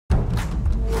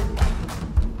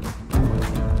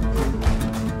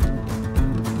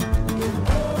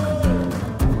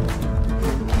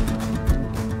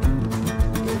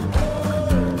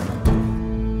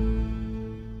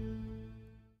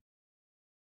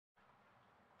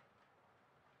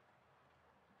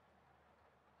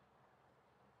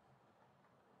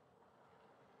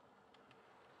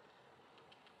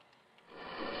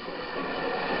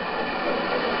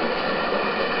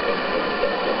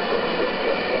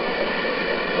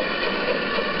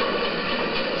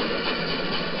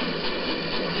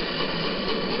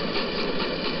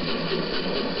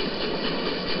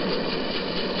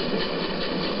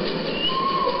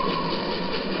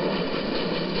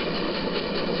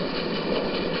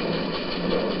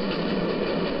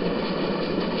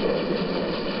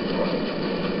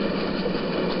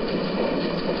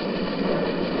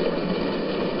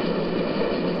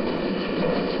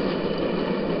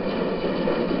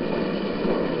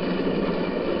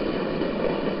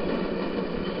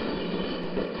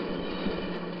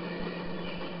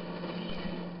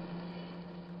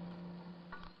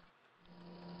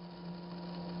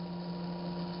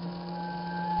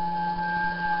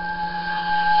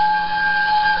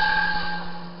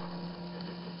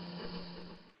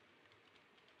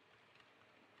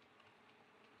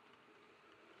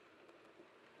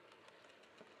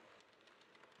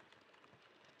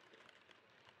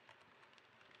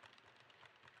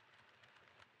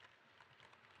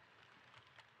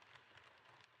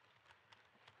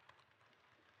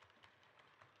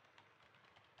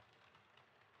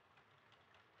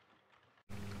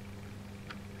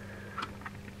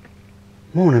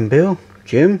Morning, Bill.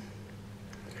 Jim.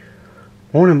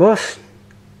 Morning, boss.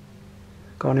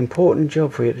 Got an important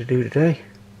job for you to do today.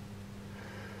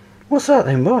 What's that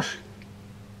then, boss?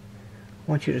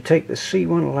 I want you to take the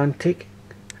C1 Atlantic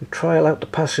and trial out the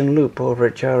passing loop over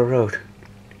at Jarrow Road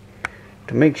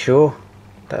to make sure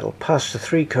that it'll pass the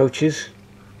 3 coaches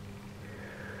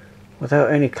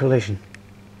without any collision.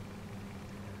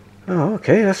 Oh,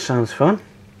 okay, that sounds fun.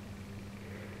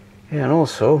 Yeah, and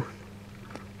also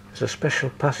there's a special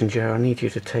passenger I need you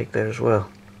to take there as well.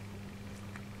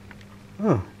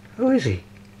 Oh, who is he?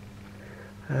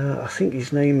 I think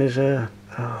his name is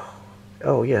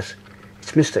oh yes,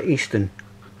 it's Mr. Easton.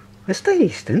 Mr.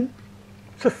 Easton?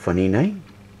 It's a funny name.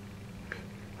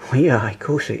 Well, yeah, of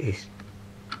course it is.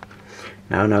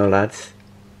 No, lads.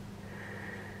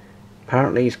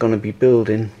 Apparently he's going to be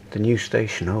building the new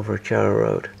station over at Jarrow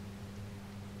Road,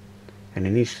 and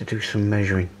he needs to do some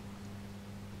measuring.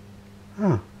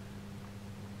 Oh.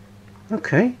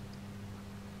 Okay.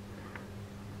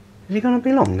 Is he going to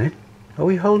be long then? Are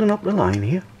we holding up the line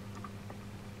here?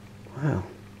 Well,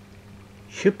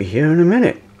 should be here in a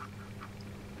minute.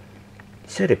 He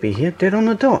said he'd be here dead on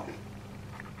the dot.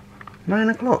 9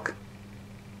 o'clock.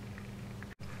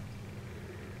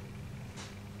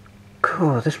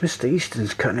 God, this Mr.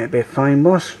 Easton's cutting it a bit fine,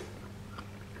 boss.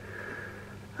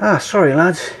 Ah, sorry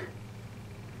lads.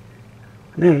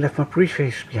 I nearly left my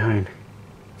briefcase behind.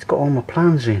 It's got all my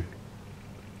plans in.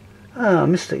 Ah,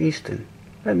 Mr. Easton,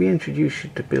 let me introduce you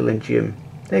to Bill and Jim.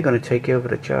 They're going to take you over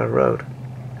to Jarrow Road.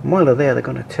 And while they're there, they're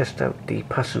going to test out the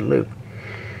passing loop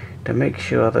to make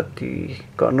sure that you've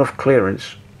got enough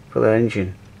clearance for the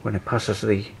engine when it passes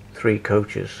the 3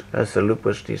 coaches, as the loop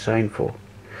was designed for.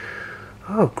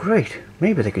 Oh, great.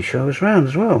 Maybe they can show us around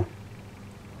as well.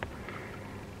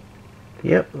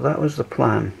 Yep, that was the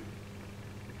plan.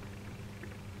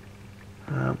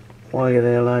 While you're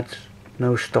there, lads,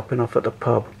 no stopping off at the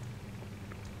pub.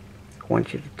 I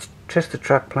want you to test the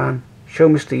track plan, show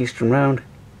Mr. Easton round,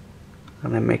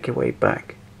 and then make your way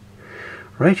back.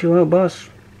 Right you are, boss.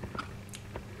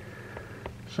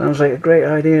 Sounds like a great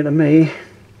idea to me.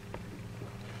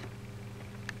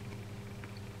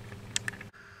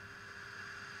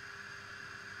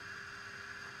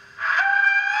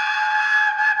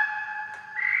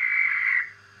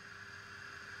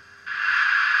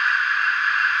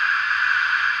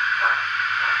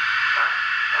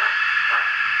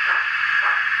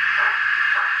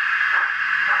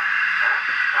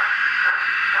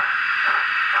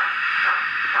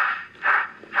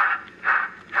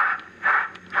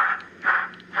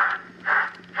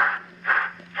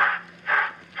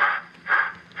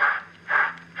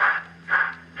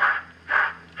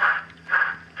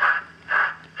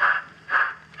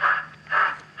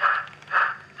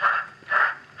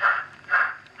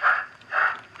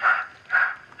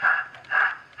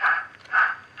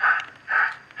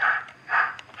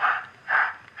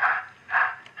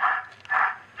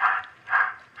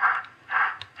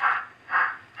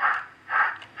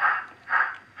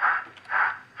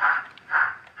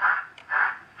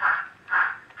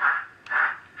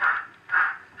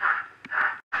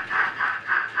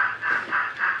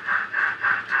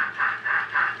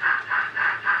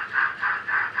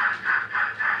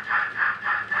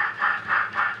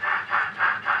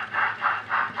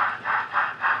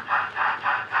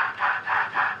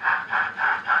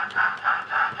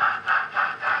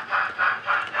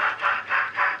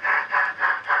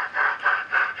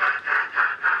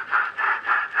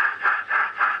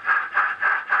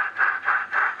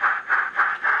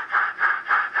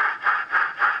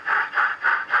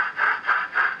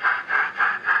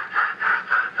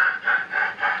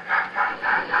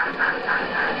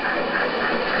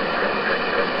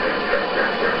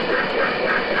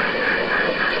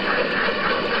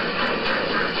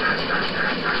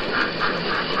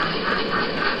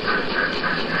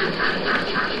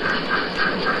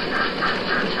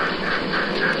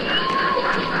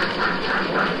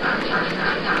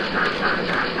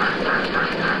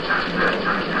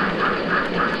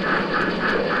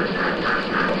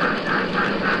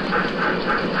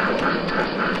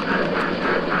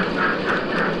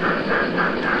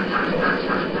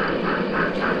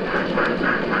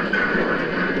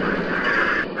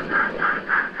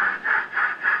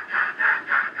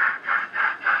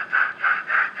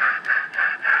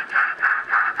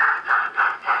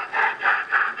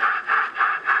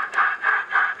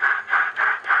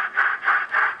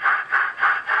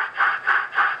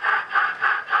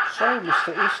 So, Mr.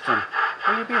 Easton,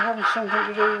 will you be having something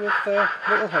to do with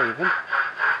Little Haven?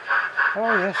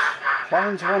 Oh yes,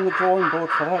 plans are on the drawing board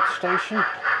for that station.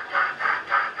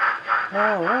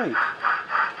 All right.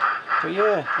 But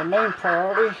yeah, the main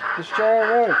priority is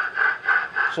Jarrow Road,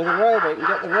 so the railway can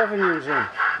get the revenues in.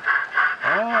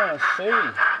 Ah, I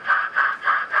see.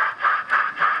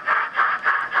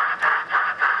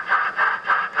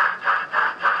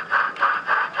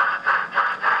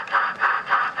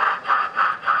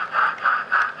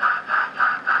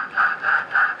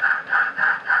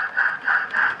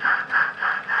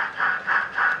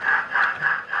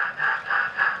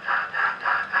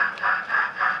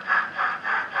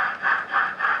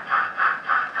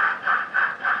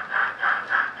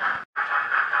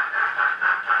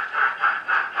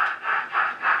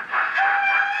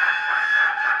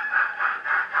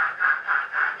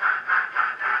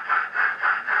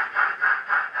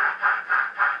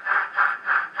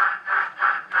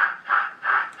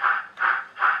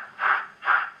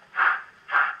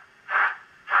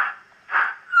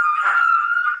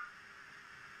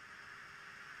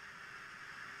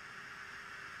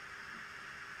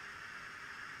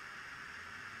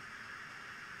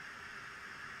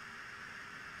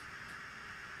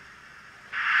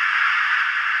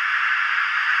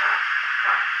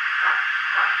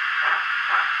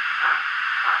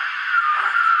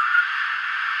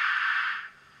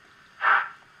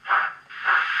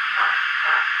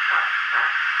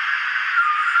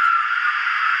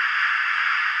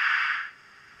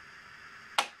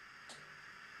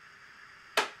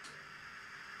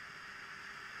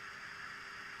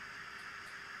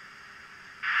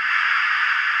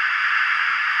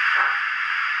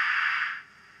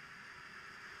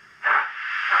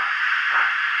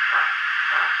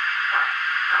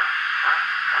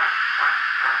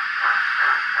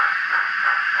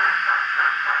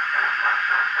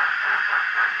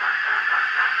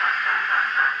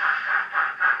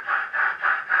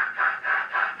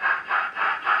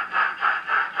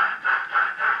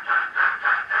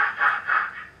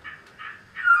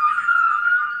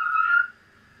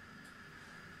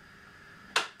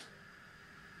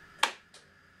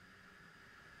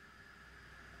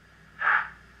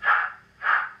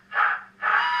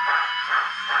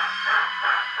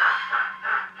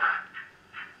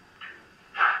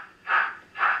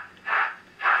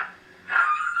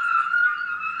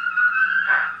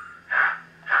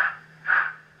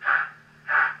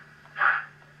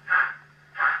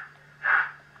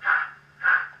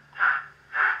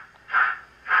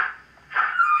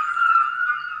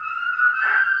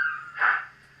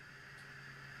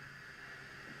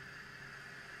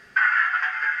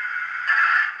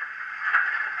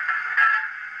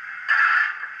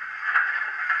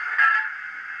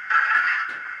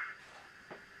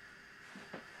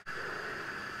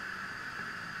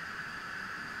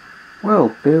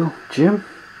 Well, Bill, Jim,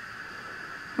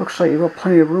 looks like you've got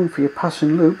plenty of room for your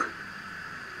passing loop.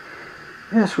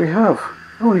 Yes, we have.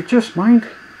 Only just, mind.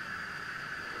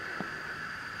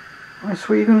 Right, so what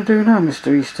are you going to do now,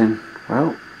 Mr. Easton?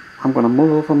 Well, I'm going to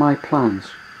mull over my plans.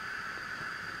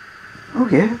 Oh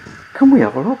yeah? Can we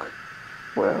have a look?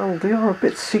 Well, they are a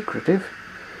bit secretive.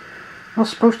 Not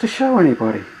supposed to show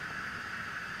anybody.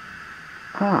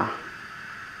 Ah.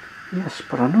 Yes,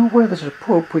 but I know where there's a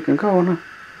pub we can go and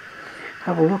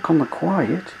have a look on the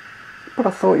quiet. But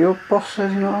I thought your boss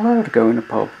says you're not allowed to go in the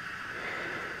pub.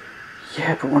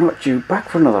 Yeah, but we're not due back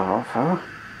for another half hour.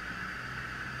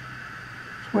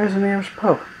 So where's the nearest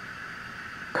pub?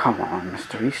 Come on,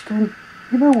 Mr. Easton.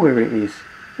 You know where it is.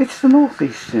 It's the North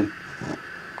Easton.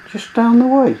 Just down the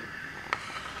way.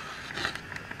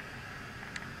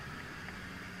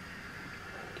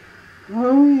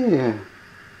 Oh yeah.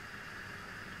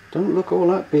 Don't look all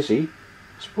that busy.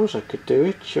 I suppose I could do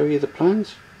it, show you the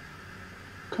plans.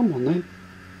 Come on then.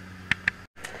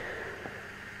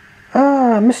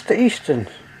 Ah, Mr. Easton.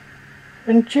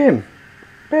 And Jim.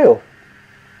 Bill.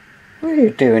 What are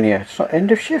you doing here? It's not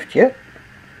end of shift yet.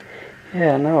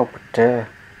 Yeah, I know, but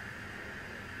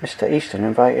Mr. Easton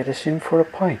invited us in for a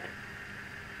pint.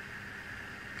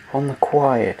 On the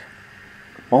quiet.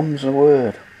 Mum's the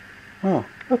word. Oh,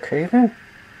 okay then.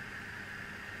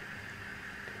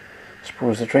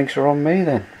 Suppose the drinks are on me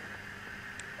then.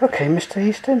 Okay, Mr.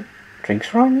 Easton,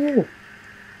 drinks are on you.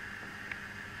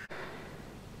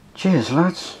 Cheers,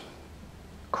 lads.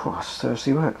 Of course,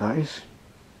 Thursday work, that is.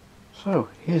 So,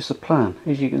 here's the plan,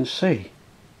 as you can see.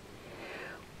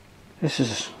 This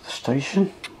is the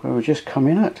station where we're just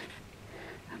coming at.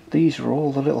 And these are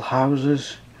all the little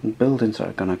houses and buildings that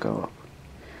are going to go up.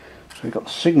 So we've got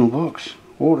the signal box,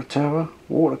 water tower,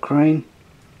 water crane,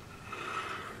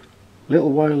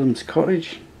 Little Wyland's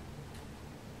cottage,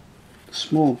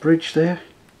 small bridge there,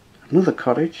 another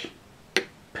cottage,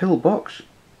 pillbox.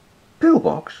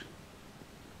 Pillbox?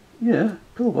 Yeah,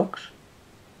 pillbox.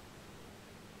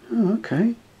 Oh,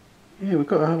 okay. Yeah, we've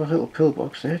got to have a little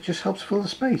pillbox there, it just helps fill the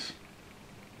space.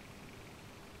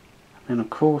 And then of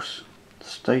course, the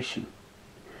station.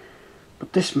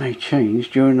 But this may change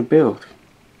during the build.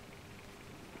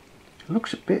 It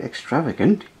looks a bit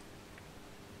extravagant.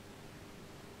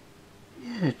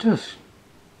 Yeah, it does.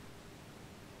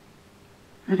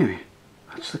 Anyway,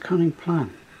 that's the cunning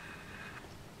plan.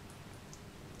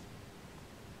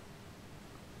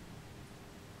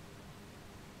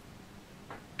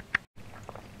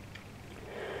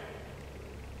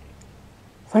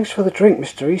 Thanks for the drink,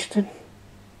 Mr. Easton.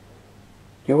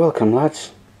 You're welcome,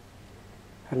 lads.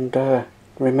 And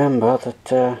remember that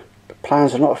the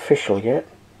plans are not official yet.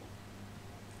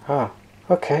 Ah,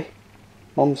 okay.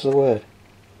 Mum's the word.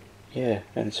 Yeah,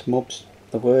 and it's mum's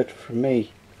the word from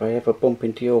me if I ever bump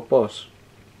into your boss.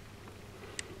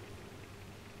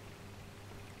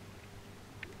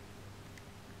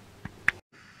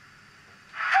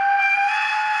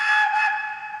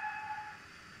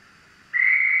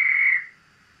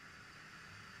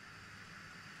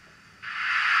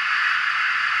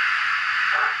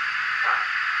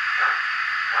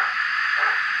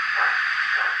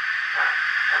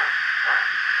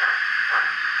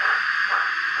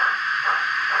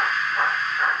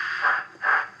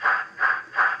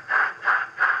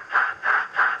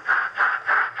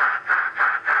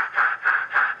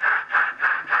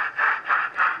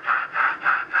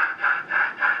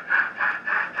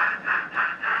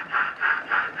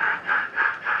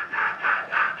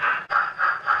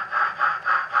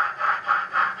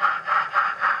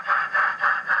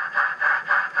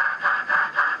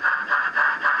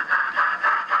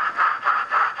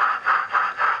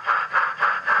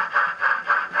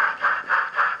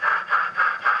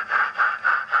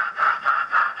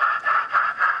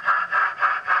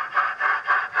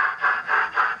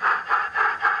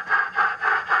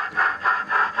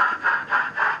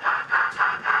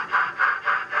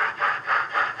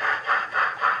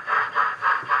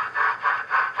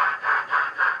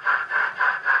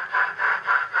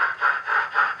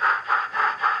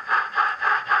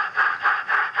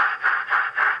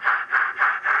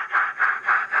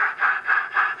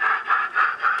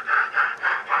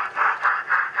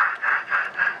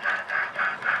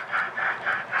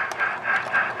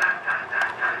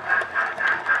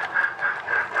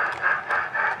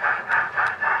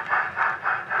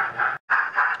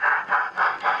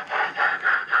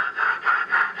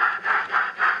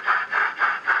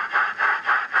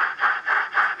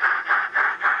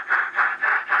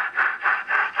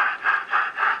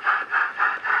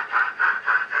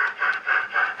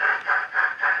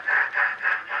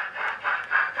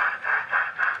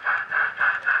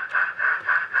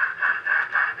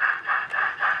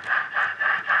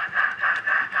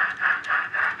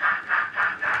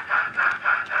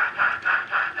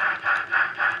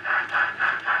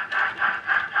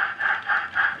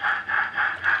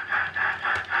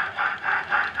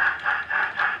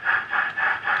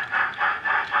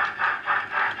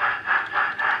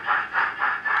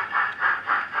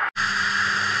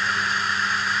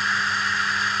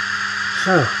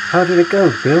 So, how did it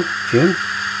go, Bill? Jim?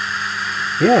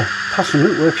 Yeah, passing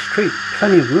Lootwork Street,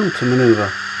 plenty of room to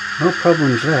manoeuvre. No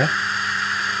problems there.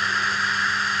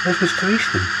 Where's Mr.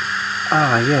 Easton?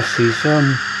 Ah, yes, he's still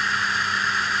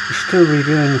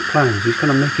reviewing the plans. He's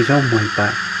going to make his own way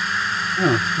back.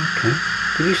 Oh, okay.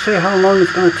 Did you say how long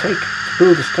it's going to take to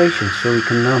build the station so we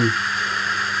can,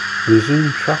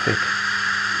 resume traffic?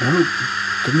 No,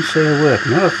 didn't say a word,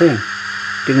 not a thing.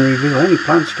 Didn't reveal any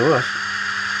plans to us.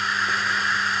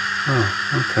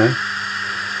 Oh, okay.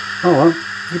 Oh well,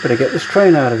 you better get this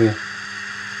train out of here.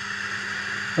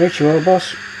 Right you are,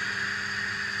 boss.